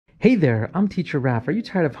Hey there, I'm Teacher Raph. Are you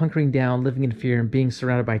tired of hunkering down, living in fear, and being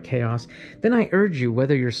surrounded by chaos? Then I urge you,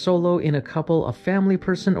 whether you're solo, in a couple, a family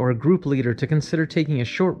person, or a group leader, to consider taking a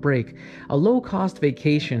short break, a low-cost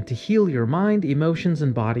vacation to heal your mind, emotions,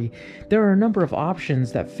 and body. There are a number of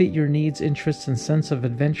options that fit your needs, interests, and sense of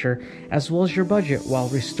adventure, as well as your budget, while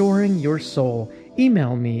restoring your soul.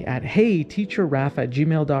 Email me at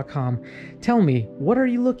heyteacherraph@gmail.com. Tell me, what are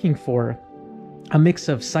you looking for? A mix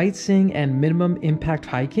of sightseeing and minimum impact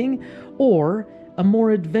hiking, or a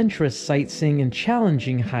more adventurous sightseeing and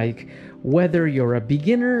challenging hike? Whether you're a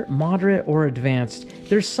beginner, moderate, or advanced,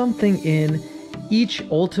 there's something in each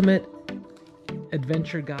ultimate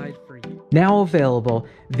adventure guide for you. Now available,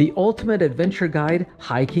 the Ultimate Adventure Guide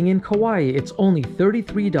Hiking in Kauai. It's only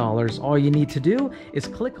 $33. All you need to do is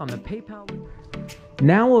click on the PayPal link.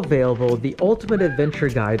 Now available, the Ultimate Adventure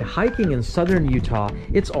Guide Hiking in Southern Utah.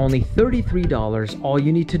 It's only $33. All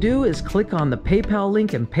you need to do is click on the PayPal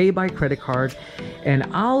link and pay by credit card, and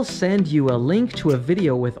I'll send you a link to a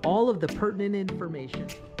video with all of the pertinent information.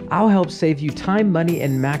 I'll help save you time, money,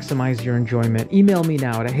 and maximize your enjoyment. Email me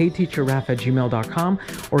now at heyteacherraph@gmail.com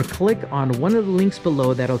or click on one of the links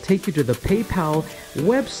below that'll take you to the PayPal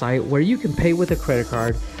website where you can pay with a credit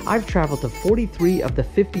card. I've traveled to 43 of the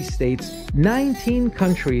 50 states, 19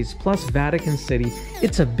 countries, plus Vatican City.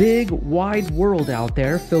 It's a big, wide world out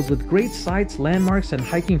there filled with great sights, landmarks, and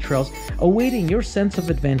hiking trails awaiting your sense of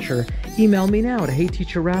adventure. Email me now at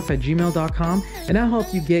heyteacherraph@gmail.com and I'll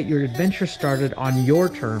help you get your adventure started on your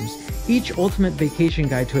terms. Each Ultimate Vacation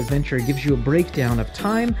Guide to Adventure gives you a breakdown of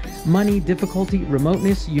time, money, difficulty,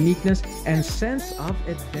 remoteness, uniqueness, and sense of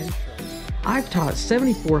adventure. I've taught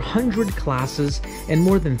 7,400 classes and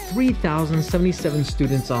more than 3,077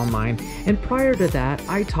 students online, and prior to that,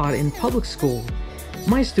 I taught in public school.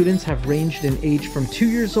 My students have ranged in age from 2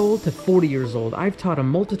 years old to 40 years old. I've taught a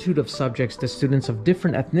multitude of subjects to students of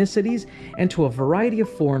different ethnicities and to a variety of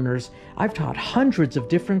foreigners. I've taught hundreds of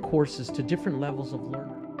different courses to different levels of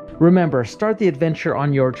learning. Remember, start the adventure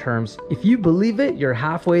on your terms. If you believe it, you're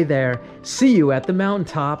halfway there. See you at the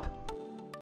mountaintop.